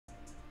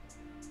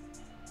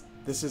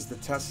This is the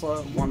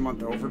Tesla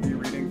 1-month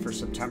overview reading for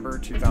September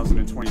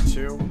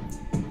 2022.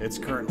 It's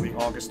currently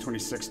August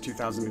 26,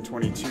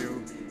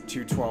 2022,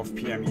 2:12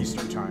 p.m.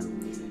 Eastern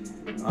Time.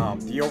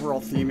 The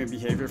overall theme and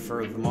behavior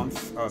for the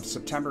month of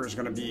September is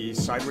going to be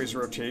sideways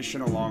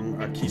rotation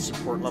along a key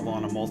support level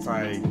on a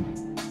multi-day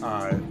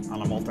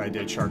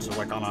chart, so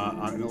like on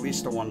at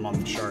least a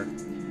 1-month chart.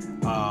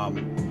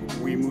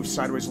 We move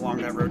sideways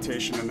along that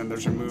rotation, and then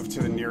there's a move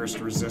to the nearest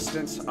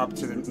resistance, up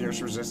to the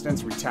nearest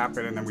resistance. We tap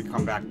it, and then we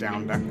come back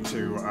down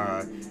to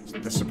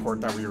the support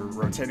that we were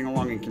rotating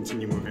along and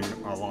continue moving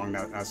along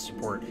that as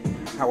support.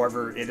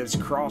 However, it is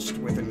crossed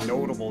with a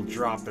notable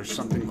drop. There's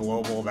something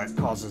global that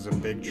causes a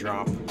big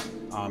drop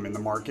in the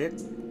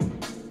market.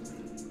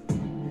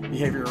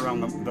 Behavior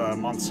around the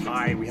month's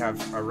high, we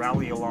have a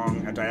rally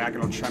along a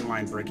diagonal trend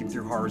line breaking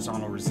through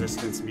horizontal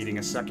resistance, meeting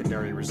a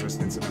secondary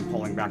resistance, and then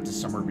pulling back to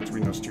somewhere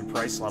between those two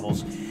price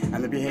levels.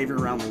 And the behavior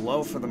around the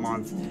low for the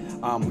month,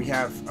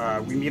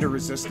 we meet a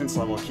resistance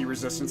level, a key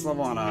resistance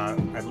level on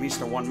at least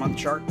a 1-month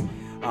chart.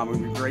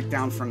 We break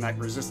down from that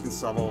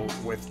resistance level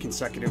with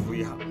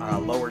consecutively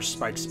lower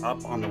spikes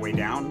up on the way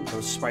down.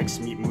 Those spikes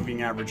meet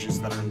moving averages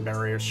that are in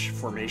bearish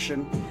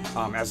formation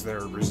as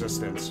their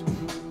resistance.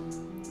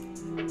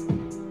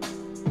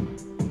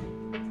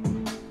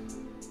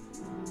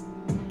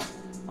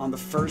 On the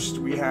first,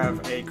 we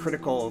have a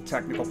critical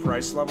technical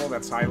price level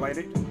that's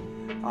highlighted.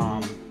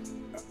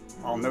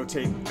 I'll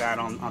notate that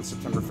on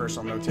September 1st,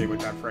 I'll notate what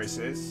that price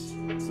is.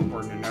 It's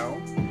important to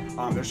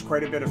know. There's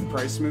quite a bit of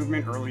price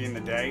movement early in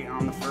the day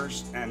on the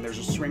 1st, and there's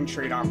a swing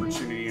trade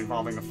opportunity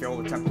involving a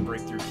failed attempt to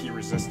break through key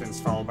resistance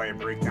followed by a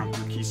breakdown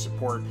through key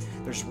support.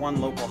 There's one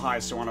local high,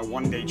 so on a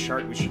 1-day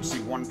chart, we should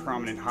see one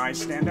prominent high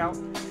stand out.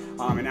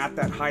 And at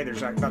that high,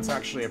 that's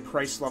actually a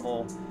price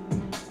level.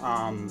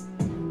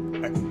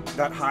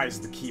 That high is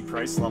the key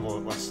price level,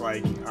 it looks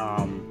like,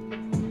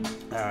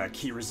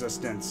 key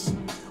resistance.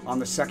 On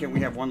the second, we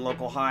have one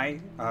local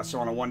high. So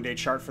on a 1-day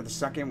chart for the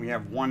second, we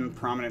have one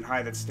prominent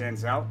high that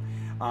stands out.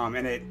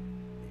 And it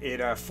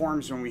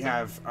forms when we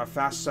have a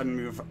fast, sudden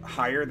move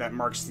higher that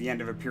marks the end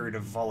of a period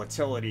of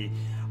volatility.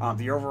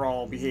 The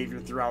overall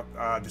behavior throughout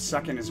the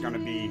second is going to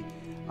be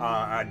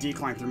a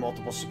decline through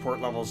multiple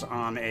support levels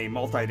on a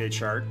multi-day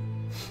chart.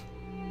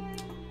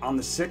 On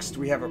the 6th,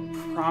 we have a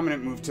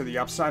prominent move to the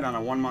upside. On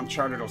a 1-month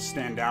chart, it'll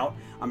stand out.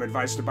 I'm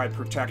advised to buy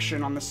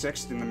protection on the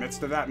 6th. In the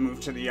midst of that, move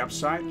to the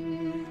upside.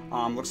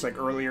 Looks like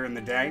earlier in the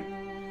day.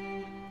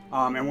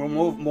 And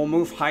we'll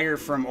move higher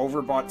from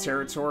overbought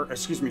territory,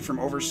 from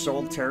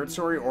oversold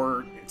territory,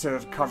 or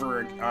to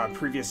cover a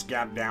previous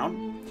gap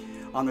down.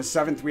 On the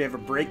 7th, we have a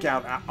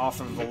breakout off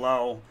of the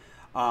low,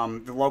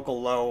 the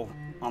local low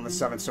on the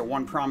 7th. So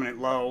one prominent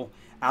low.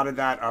 Out of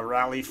that, a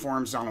rally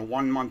forms on a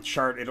 1-month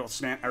chart. It'll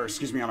stand, on a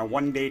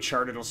 1-day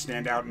chart, it'll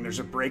stand out, and there's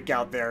a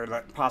breakout there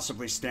that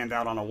possibly stand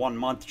out on a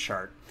 1-month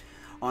chart.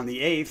 On the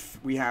 8th,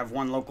 we have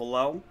one local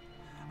low.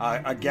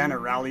 Again, a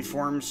rally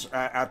forms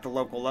at the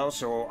local low,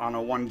 so on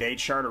a 1-day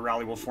chart, a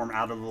rally will form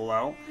out of the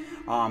low.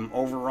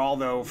 Overall,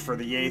 though, for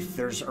the 8th,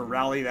 there's a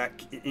rally that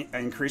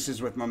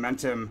increases with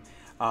momentum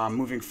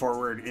moving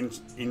forward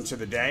into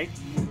the day,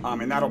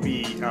 and that'll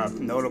be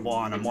notable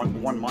on a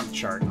 1-month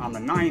chart. On the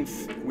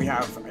 9th, we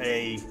have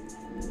a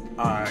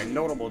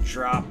notable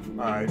drop,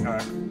 a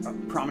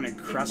prominent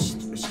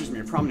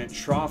a prominent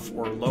trough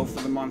or low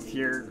for the month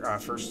here.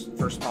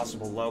 First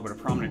possible low, but a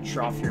prominent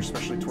trough here,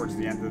 especially towards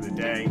the end of the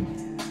day.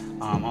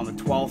 On the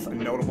 12th, a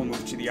notable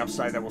move to the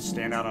upside that will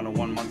stand out on a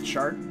 1-month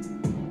chart.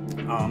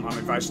 I'm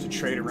advised to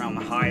trade around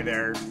the high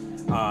there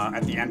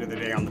at the end of the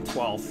day on the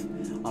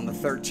 12th. On the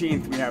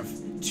 13th, we have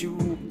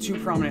two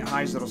prominent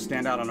highs that'll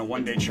stand out on a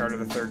 1-day chart of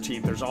the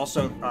 13th. There's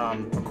also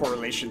a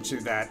correlation to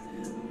that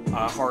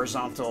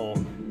horizontal,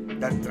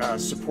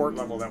 support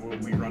level that we'll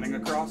be running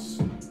across.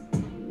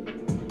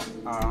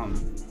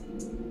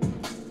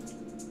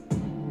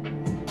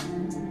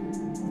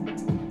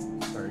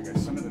 Sorry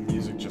guys, some of the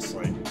music just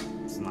like,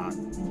 it's not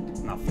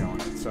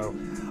feeling it. So,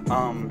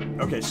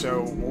 okay,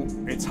 so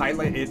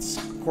it's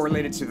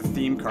correlated to the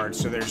theme card.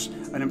 So there's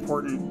an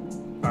important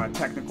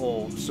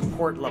technical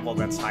support level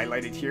that's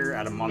highlighted here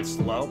at a month's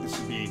low. This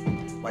would be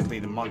likely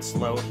the month's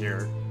low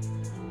here.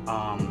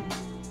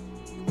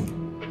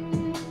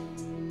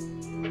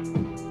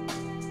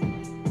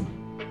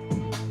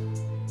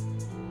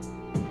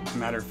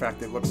 Matter of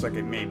fact, it looks like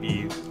it may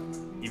be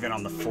even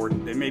on the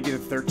 4th. It may be the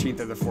 13th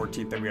or the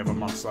 14th that we have a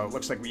month's low. It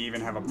looks like we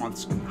even have a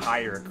month's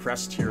higher, a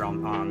crest here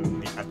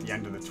at the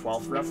end of the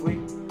 12th, roughly.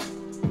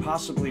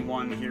 Possibly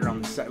one here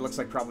on the. It looks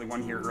like probably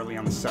one here early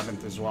on the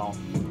 7th as well.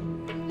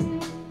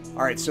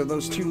 All right, so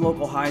those two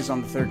local highs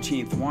on the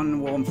 13th, one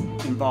will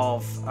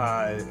involve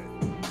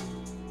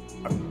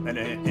an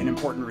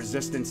important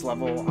resistance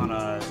level on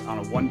a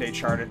 1-day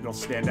chart. It'll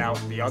stand out.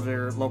 The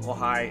other local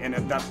high, and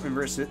that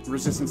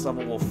resistance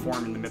level will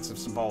form in the midst of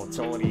some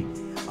volatility.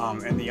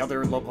 And the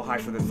other local high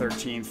for the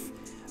 13th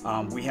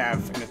we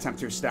have an attempt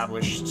to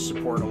establish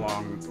support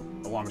along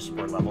a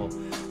support level,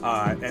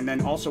 and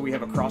then also we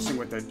have a crossing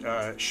with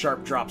a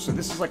sharp drop. So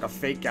this is like a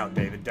fake out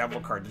day, the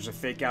devil card. There's a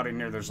fake out in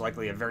here. There's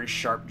likely a very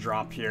sharp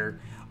drop here,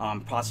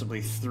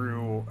 possibly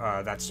through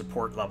that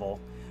support level,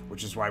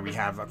 which is why we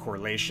have a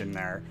correlation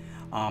there.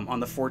 On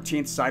the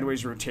 14th,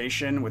 sideways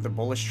rotation with a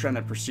bullish trend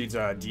that precedes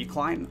a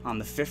decline. On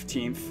the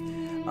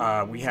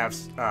 15th, we have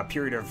a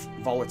period of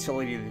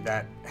volatility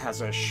that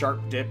has a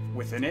sharp dip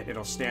within it.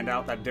 It'll stand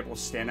out. That dip will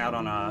stand out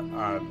on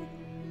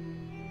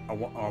a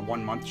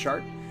 1 month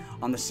chart.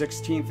 On the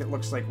 16th, it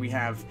looks like we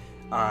have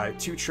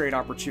 2 trade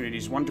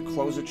opportunities, one to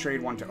close a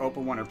trade, one to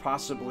open one, or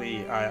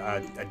possibly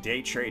a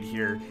day trade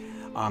here.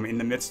 In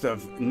the midst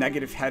of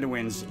negative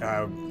headwinds,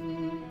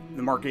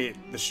 the market,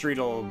 the street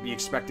will be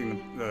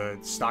expecting the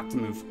stock to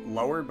move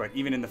lower, but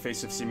even in the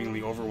face of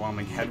seemingly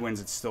overwhelming headwinds,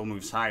 it still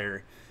moves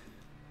higher.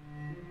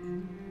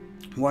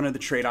 One of the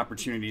trade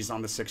opportunities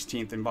on the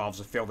 16th involves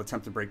a failed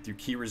attempt to break through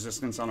key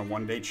resistance on a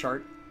 1-day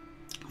chart,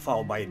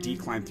 followed by a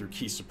decline through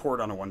key support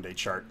on a 1-day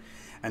chart.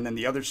 And then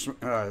the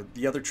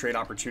other trade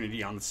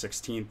opportunity on the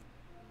 16th,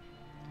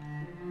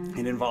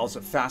 it involves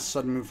a fast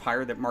sudden move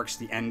higher that marks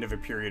the end of a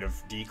period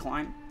of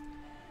decline.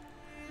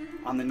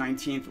 On the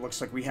 19th, it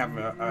looks like we have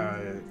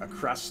a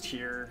crest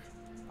here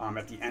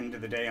at the end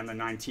of the day on the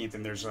 19th,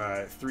 and there's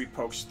 3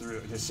 pokes through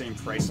the same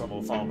price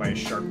level, followed by a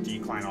sharp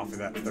decline off of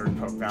that 3rd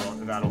poke.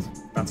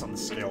 That's on the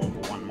scale of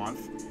a 1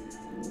 month.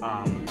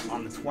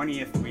 On the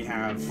 20th, we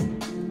have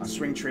a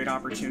swing trade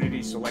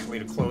opportunity, so likely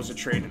to close a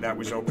trade that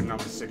was opened on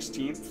the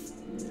 16th.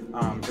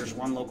 There's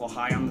one local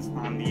high on the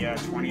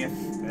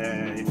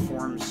 20th. It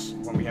forms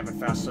when we have a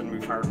fast sudden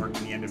move higher,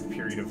 marking the end of a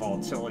period of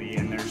volatility.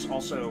 And there's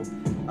also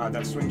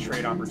that swing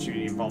trade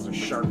opportunity involves a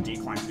sharp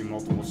decline through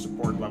multiple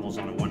support levels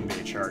on a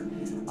 1-day chart.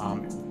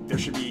 There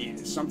should be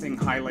something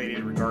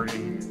highlighted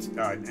regarding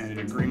an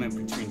agreement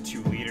between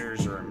 2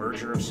 leaders or a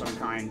merger of some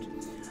kind.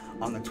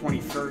 On the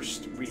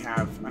 21st, we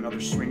have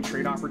another swing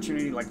trade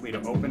opportunity, likely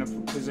to open a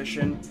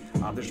position.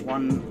 There's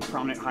one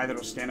prominent high that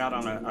will stand out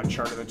on a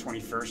chart of the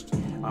 21st,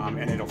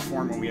 and it'll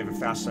form when we have a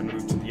fast sudden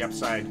move to the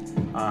upside,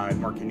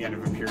 marking the end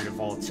of a period of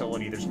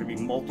volatility. There's going to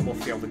be multiple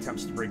failed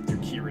attempts to break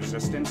through key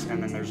resistance,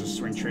 and then there's a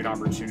swing trade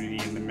opportunity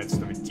in the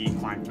midst of a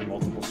decline through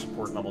multiple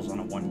support levels on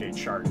a 1-day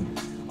chart.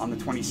 On the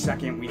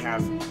 22nd, we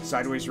have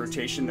sideways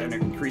rotation that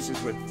increases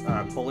with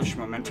bullish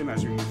momentum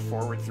as we move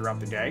forward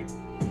throughout the day.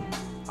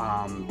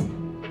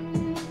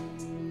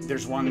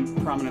 There's one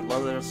prominent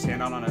low that will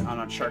stand out on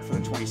a chart for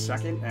the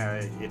 22nd.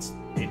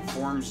 It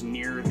forms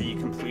near the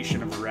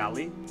completion of a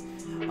rally.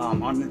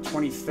 On the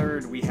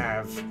 23rd, we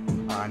have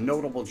a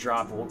notable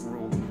drop.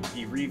 We'll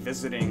be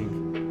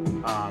revisiting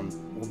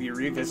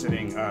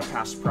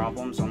past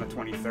problems on the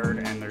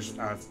 23rd, and there's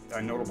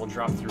a notable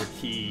drop through a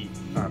key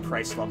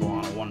price level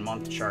on a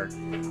 1-month chart.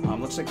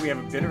 Looks like we have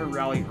a bit of a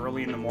rally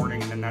early in the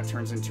morning, and then that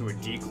turns into a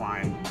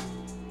decline.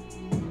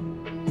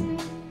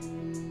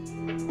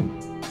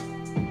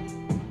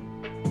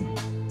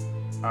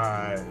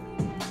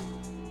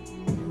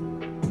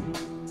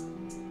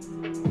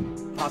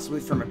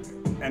 Possibly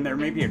and there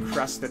may be a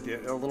crest a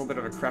little bit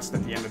of a crest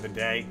at the end of the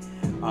day.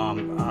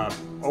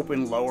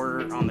 Open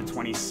lower on the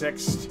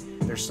 26th.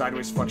 There's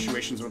sideways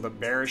fluctuations with a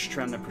bearish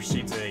trend that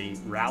precedes a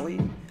rally.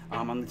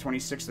 On the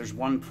 26th, there's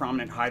one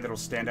prominent high that'll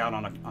stand out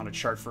on a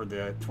chart for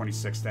the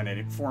 26th, and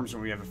it forms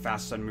when we have a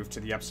fast sudden move to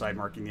the upside,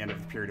 marking the end of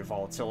the period of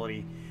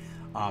volatility.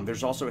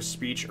 There's also a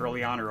speech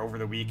early on or over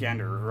the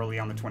weekend or early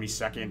on the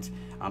 22nd.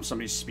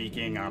 Somebody's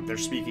speaking. They're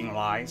speaking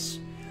lies.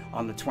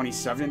 On the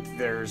 27th,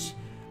 there's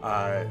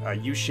a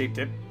U-shaped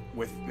dip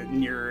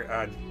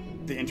near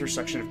the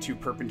intersection of 2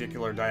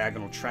 perpendicular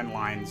diagonal trend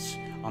lines.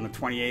 On the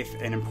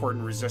 28th, an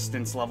important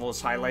resistance level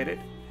is highlighted.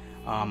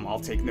 I'll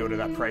take note of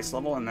that price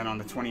level. And then on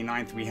the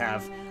 29th, we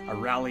have a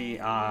rally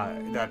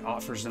that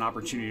offers an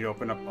opportunity to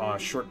open up a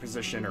short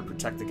position or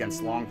protect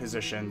against long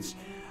positions.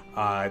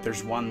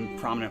 There's one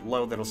prominent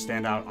low that'll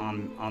stand out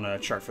on a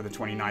chart for the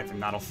 29th,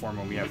 and that'll form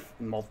when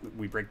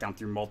we break down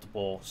through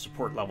multiple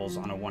support levels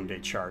on a 1-day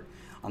chart.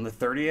 On the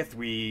 30th,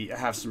 we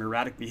have some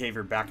erratic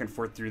behavior back and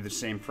forth through the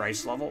same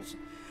price levels.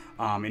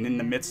 And in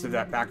the midst of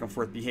that back and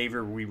forth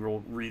behavior, we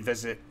will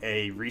revisit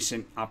a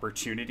recent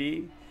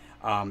opportunity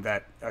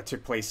that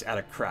took place at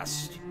a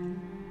crest.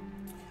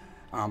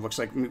 Looks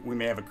like we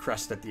may have a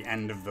crest at the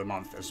end of the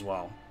month as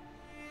well.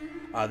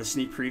 The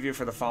sneak preview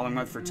for the following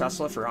month for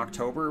Tesla for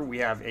October, we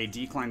have a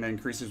decline that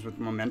increases with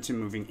momentum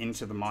moving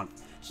into the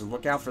month. So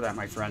look out for that,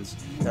 my friends.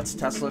 That's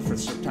Tesla for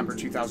September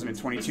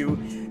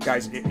 2022.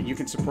 Guys, you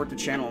can support the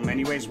channel in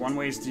many ways. One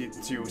way is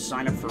to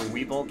sign up for a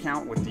Webull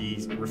account with the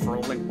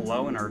referral link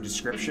below in our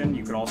description.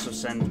 You could also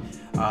send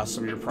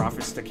some of your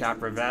profits to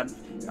Approveb,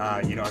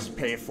 as a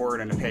pay it forward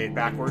and to pay it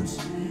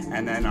backwards.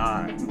 And then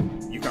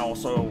you can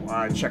also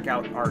check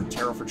out our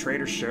Tarot for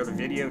Traders, share the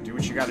video, do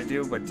what you got to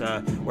do, but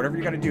whatever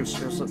you got to do,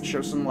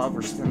 show some love.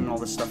 We're sending all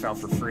this stuff out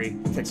for free.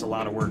 It takes a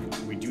lot of work.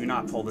 We do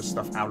not pull this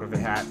stuff out of a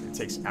hat. It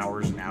takes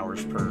hours and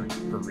hours per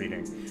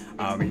reading.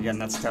 Again,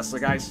 that's Tesla,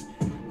 guys,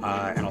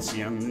 and I'll see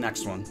you in the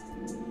next one.